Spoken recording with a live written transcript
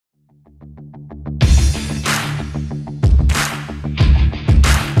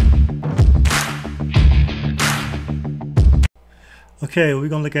Okay, we're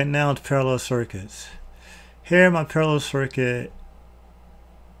going to look at now parallel circuits. Here my parallel circuit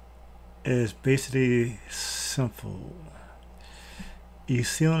is basically simple. You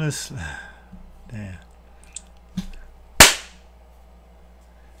see on this, damn.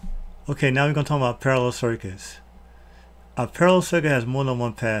 Okay, now we're going to talk about parallel circuits. A parallel circuit has more than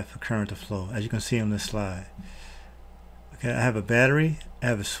one path for current to flow, as you can see on this slide. Okay, I have a battery, I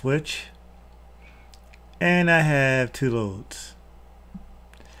have a switch, and I have two loads.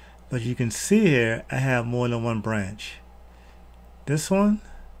 But you can see here, I have more than one branch. This one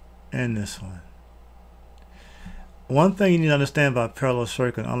and this one. One thing you need to understand about parallel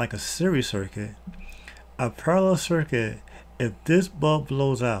circuit, unlike a series circuit, a parallel circuit, if this bulb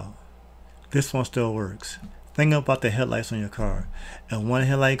blows out, this one still works. Think about the headlights on your car. If one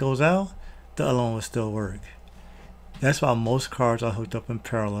headlight goes out, the other one will still work. That's why most cars are hooked up in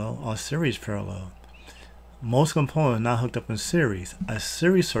parallel or series parallel. Most components are not hooked up in series. A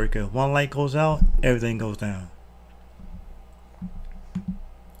series circuit, if one light goes out, everything goes down.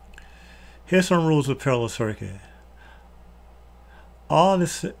 Here's some rules of parallel circuit. All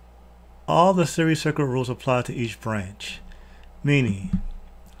the series circuit rules apply to each branch. Meaning,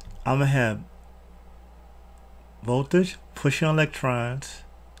 I'm going to have voltage pushing electrons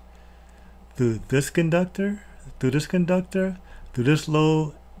through this conductor, through this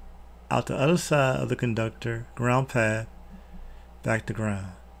load, out the other side of the conductor, ground path, back to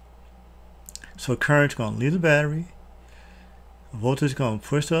ground. So current's going to leave the battery, voltage is going to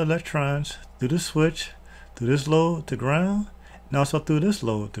push the electrons through the switch, through this load to ground, and also through this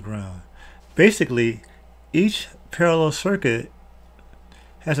load to ground. Basically, each parallel circuit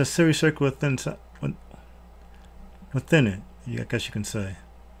has a series circuit within it, I guess you can say.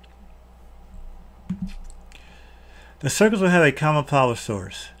 The circuits will have a common power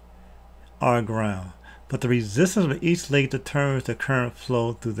source, or ground, but the resistance of each leg determines the current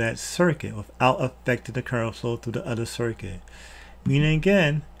flow through that circuit without affecting the current flow through the other circuit. Meaning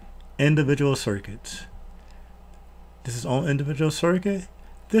again, individual circuits. This is on individual circuit,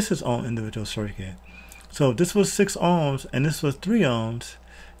 this is on individual circuit. So if this was 6 ohms and this was 3 ohms,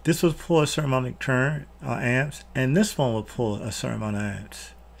 this would pull a certain amount of current or amps, and this one will pull a certain amount of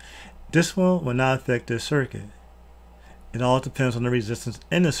amps. This one will not affect this circuit. It all depends on the resistance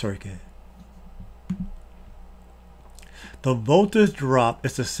in the circuit. The voltage drop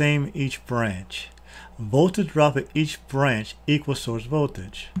is the same in each branch. Voltage drop at each branch equals source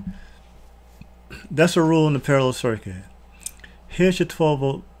voltage. That's a rule in the parallel circuit. Here's your 12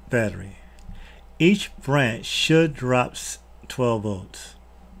 volt battery. Each branch should drop 12 volts.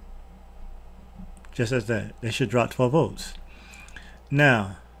 Just as that, they should drop 12 volts.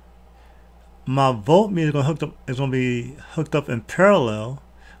 Now, my voltmeter is going to be hooked up in parallel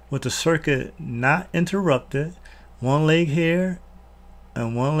with the circuit not interrupted. One leg here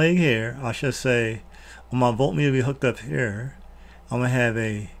and one leg here. I should say, on my voltmeter to be hooked up here, I'm going to have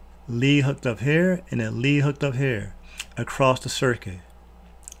a lead hooked up here and a lead hooked up here across the circuit.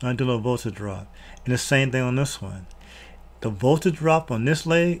 I do a voltage drop. And the same thing on this one. The voltage drop on this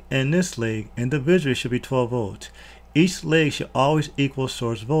leg and this leg individually should be 12 volts. Each leg should always equal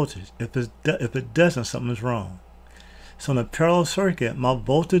source voltage. If it doesn't, something is wrong. So in a parallel circuit, my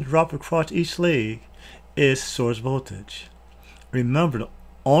voltage drop across each leg is source voltage. Remember, the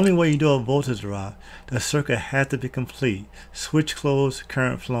only way you do a voltage drop, the circuit has to be complete. Switch closed,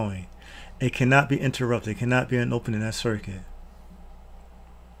 current flowing. It cannot be interrupted. It cannot be an open in that circuit.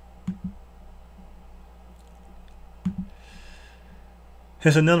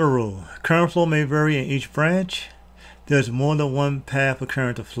 Here's another rule. Current flow may vary in each branch. There's more than one path for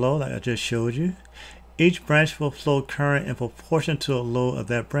current to flow, like I just showed you. Each branch will flow current in proportion to the load of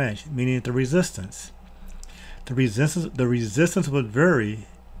that branch, meaning the resistance. The resistance would vary.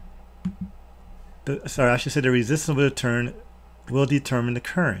 The resistance will determine the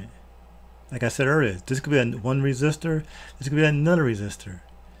current. Like I said earlier, this could be one resistor, this could be another resistor,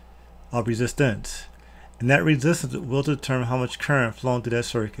 or resistance. And that resistance will determine how much current flowing through that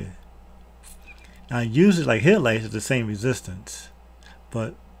circuit. Now usually like headlights is the same resistance,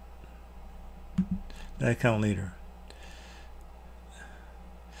 but that comes later.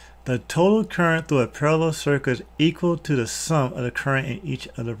 The total current through a parallel circuit is equal to the sum of the current in each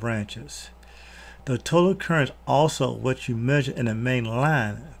of the branches. The total current is also what you measure in the main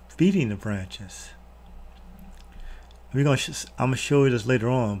line feeding the branches. I'm going to show you this later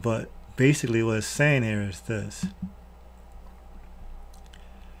on, but basically what it's saying here is this.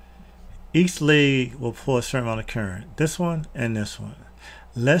 Each leg will pull a certain amount of current. This one and this one.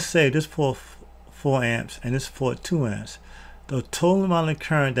 Let's say this pull 4 amps and this pull 2 amps. The total amount of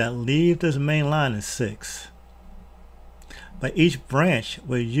current that leaves this main line is 6. but each branch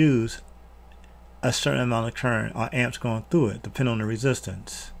will use a certain amount of current or amps going through it, depending on the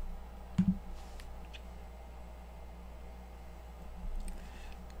resistance.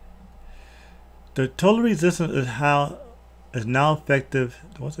 The total resistance is now effective.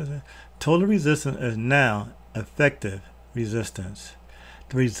 What's it? Total resistance is now effective resistance.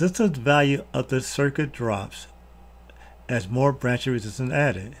 The resistance value of the circuit drops as more branch resistance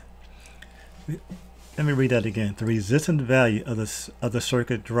added. Let me read that again. The resistance value of the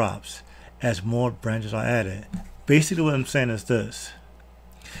circuit drops as more branches are added. Basically what I'm saying is this.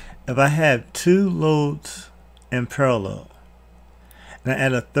 If I have two loads in parallel and I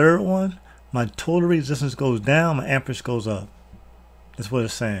add a third one, my total resistance goes down, my amperage goes up. That's what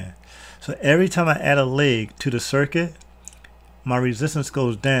it's saying. So every time I add a leg to the circuit, my resistance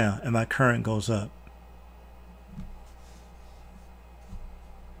goes down and my current goes up.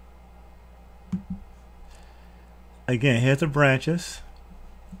 Again, here's the branches.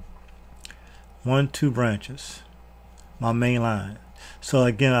 1, 2 branches. My main line. So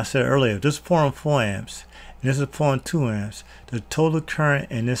again, I said earlier, this is pouring 4 amps and this is pouring 2 amps. The total current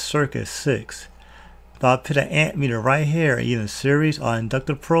in this circuit is 6. If I put an amp meter right here, either in series or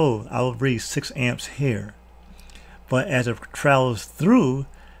inductive probe, I will read 6 amps here. But as it travels through,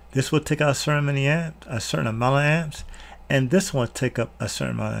 this will take out a certain amount of amps, and this one will take up a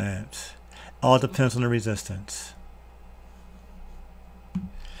certain amount of amps. All depends on the resistance.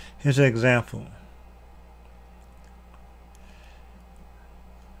 Here's an example.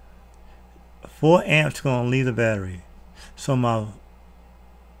 4 amps is going to leave the battery. So my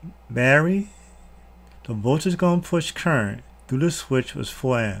battery, the voltage is going to push current through the switch was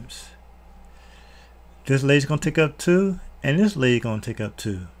 4 amps. This lead is going to take up 2, and this lead is going to take up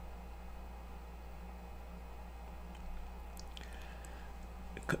 2.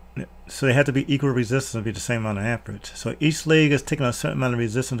 So they have to be equal resistance to be the same amount of amperage. So each leg is taking a certain amount of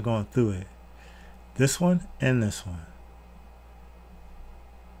resistance going through it. This one and this one.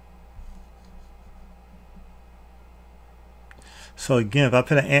 So again, if I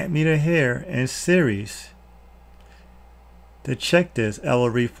put an amp meter here in series, to check this, I will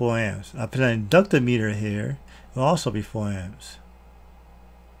read 4 amps. I put an inductor meter here, it will also be 4 amps.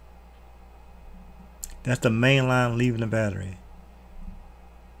 That's the main line leaving the battery.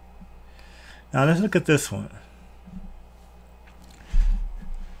 Now let's look at this one.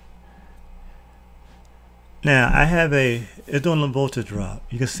 Now I have it's doing a voltage drop.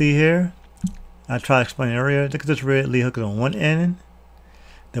 You can see here, I tried to explain earlier, look at this red lead hooked on one end,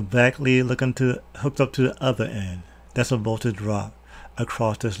 the black lead hooked up to the other end. That's a voltage drop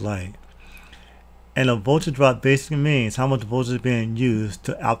across this light. And a voltage drop basically means how much voltage is being used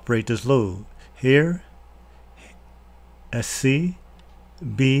to operate this load. Here, as C,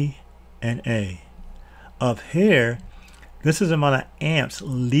 B, and A. Up here, this is the amount of amps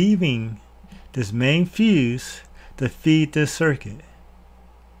leaving this main fuse to feed this circuit.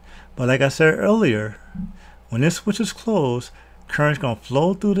 But like I said earlier, when this switch is closed, current is going to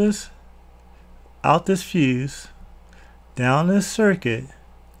flow through this, out this fuse, down this circuit,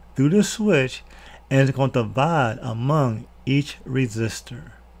 through the switch, and it's going to divide among each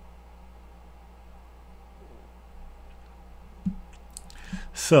resistor.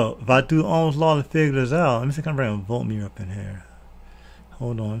 So if I do Ohm's law to figure this out, let me see if I can bring a voltmeter up in here.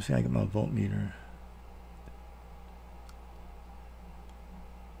 Hold on, let me see if I can get my voltmeter.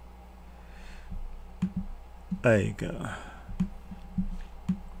 There you go.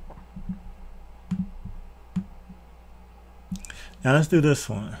 Now let's do this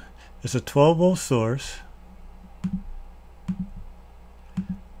one. It's a 12-volt source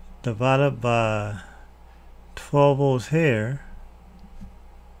divided by 12 volts here.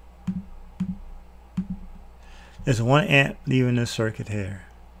 There's 1 amp leaving this circuit here.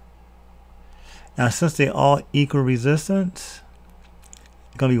 Now since they all equal resistance,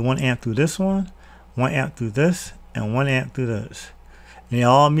 it's going to be 1 amp through this one, 1 amp through this, and 1 amp through this. And they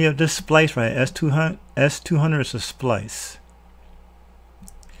all meet up this splice right. S200 is a splice.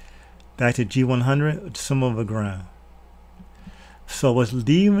 Back to G100, symbol of a ground. So what's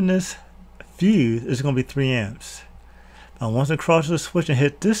leaving this fuse is going to be 3 amps. Now once it crosses the switch and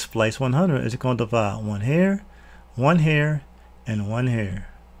hit this splice 100, it's going to divide 1 here, 1 here, and 1 here.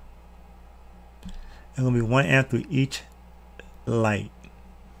 It's going to be 1 amp through each light.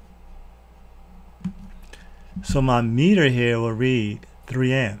 So my meter here will read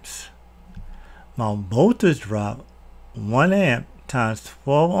 3 amps. My voltage drop, 1 amp times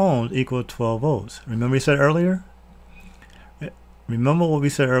 12 ohms equals 12 volts. Remember we said earlier? Remember what we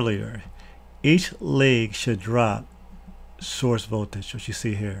said earlier. Each leg should drop source voltage, which you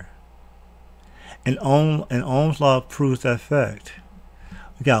see here. And Ohm's law proves that fact.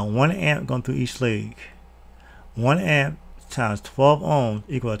 We got 1 amp going through each leg. 1 amp times 12 ohms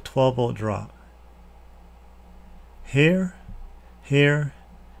equal a 12 volt drop. Here, here,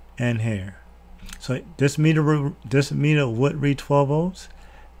 and here. So this meter would read 12 volts.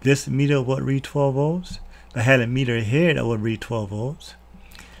 This meter would read 12 volts. If I had a meter here that would read 12 volts.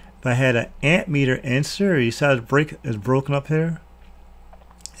 If I had an amp meter in series, so it's broken up here.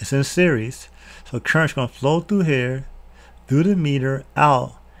 It's in series. So current's going to flow through here, through the meter,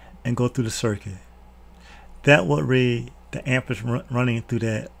 out, and go through the circuit. That would read the amperage running through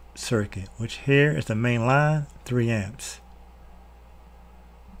that circuit, which here is the main line, 3 amps.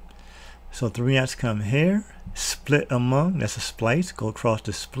 So 3 amps come here, split among, that's a splice, go across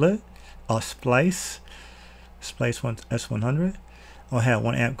the split, or splice one S100. I'll have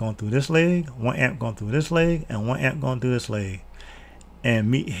 1 amp going through this leg, 1 amp going through this leg, and 1 amp going through this leg.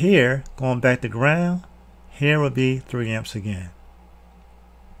 And meet here, going back to ground, here would be 3 amps again.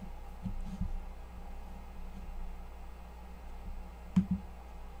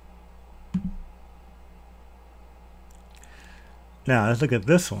 Now let's look at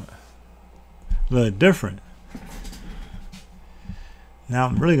this one. A little different. Now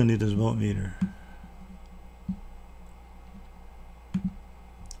I'm really gonna need this voltmeter.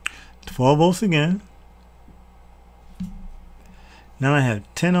 12 volts again. Now I have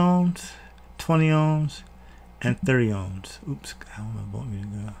 10 ohms, 20 ohms, and 30 ohms. Oops, how did my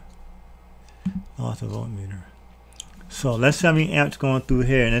voltmeter go? Lost the voltmeter. So let's see how many amps going through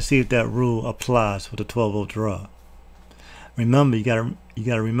here, and let's see if that rule applies with the 12 volt drop. Remember, you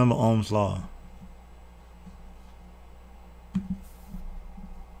gotta remember Ohm's law.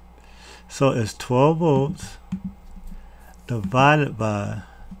 So it's 12 volts divided by,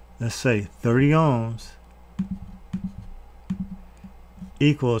 let's say, 30 ohms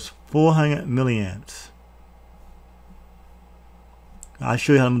equals 400 milliamps. I'll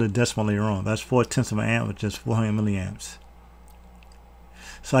show you how to move the decimal later on. That's 4/10 of an amp, which is 400 milliamps.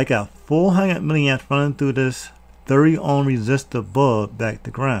 So I got 400 milliamps running through this 30 ohm resistor bulb back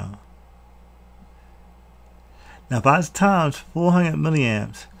to ground. Now if I times 400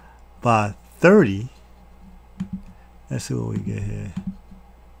 milliamps by 30, let's see what we get here.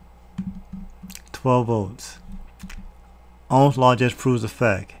 12 volts. Ohm's law just proves the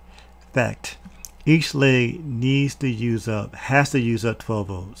fact. Each leg has to use up 12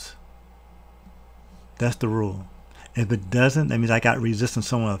 volts. That's the rule. If it doesn't, that means I got resistance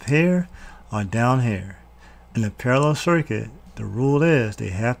somewhere up here or down here. In a parallel circuit, the rule is they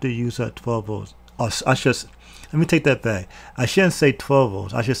have to use up 12 volts. Or let me take that back. I shouldn't say 12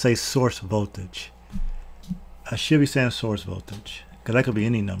 volts. I should say source voltage. I should be saying source voltage, because that could be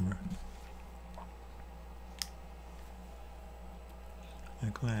any number.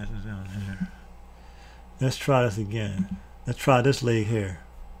 That glass is down here. Let's try this again. Let's try this leg here.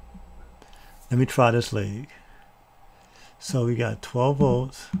 Let me try this leg. So we got 12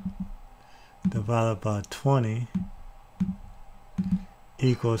 volts divided by 20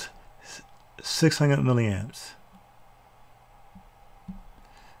 equals 600 milliamps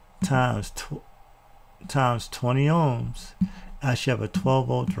times 20 ohms. I should have a 12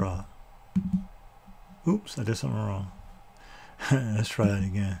 volt drop. Oops, I did something wrong. Let's try that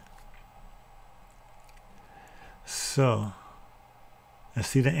again. So let's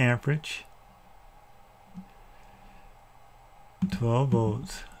see the amperage. 12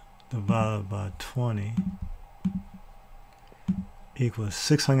 volts divided by 20 equals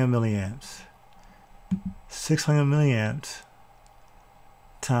 600 milliamps. 600 milliamps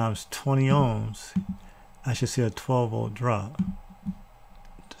times 20 ohms. I should see a 12 volt drop.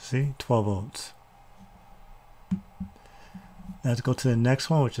 See, 12 volts. Let's go to the next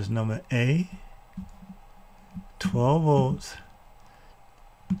one, which is number A. 12 volts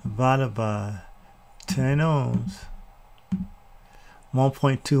divided by 10 ohms,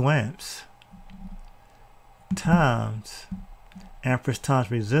 1.2 amps, times amperage times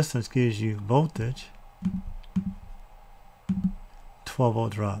resistance gives you voltage, 12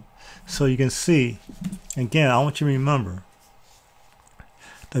 volt drop. So you can see, again, I want you to remember,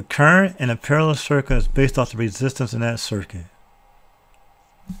 the current in a parallel circuit is based off the resistance in that circuit.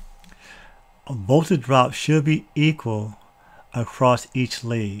 A voltage drop should be equal across each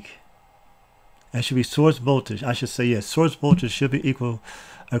leg. That should be source voltage. I should say, yes, source voltage should be equal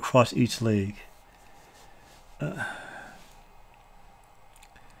across each leg. An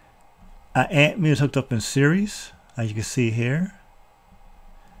amp meter is hooked up in series, as you can see here.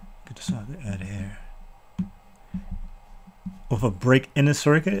 Get this out of here. With a break in the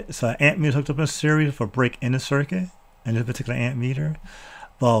circuit. So an amp meter is hooked up in series with a break in the circuit, in this particular amp meter.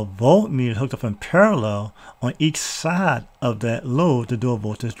 But a voltmeter is hooked up in parallel on each side of that load to do a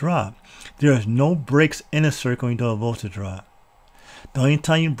voltage drop. There is no breaks in the circuit when you do a voltage drop. The only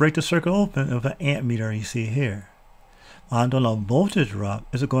time you break the circuit open is with an ammeter you see here. While I'm doing a voltage drop,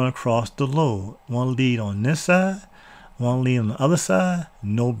 it's going across the load. One lead on this side, one lead on the other side,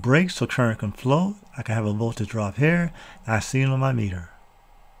 no breaks so current can flow. I can have a voltage drop here. I see it on my meter.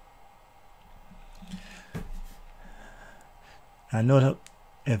 I know that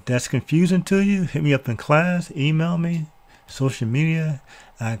if that's confusing to you, hit me up in class, email me, social media.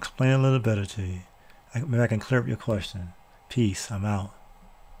 I'll explain a little better to you. Maybe I can clear up your question. Peace. I'm out.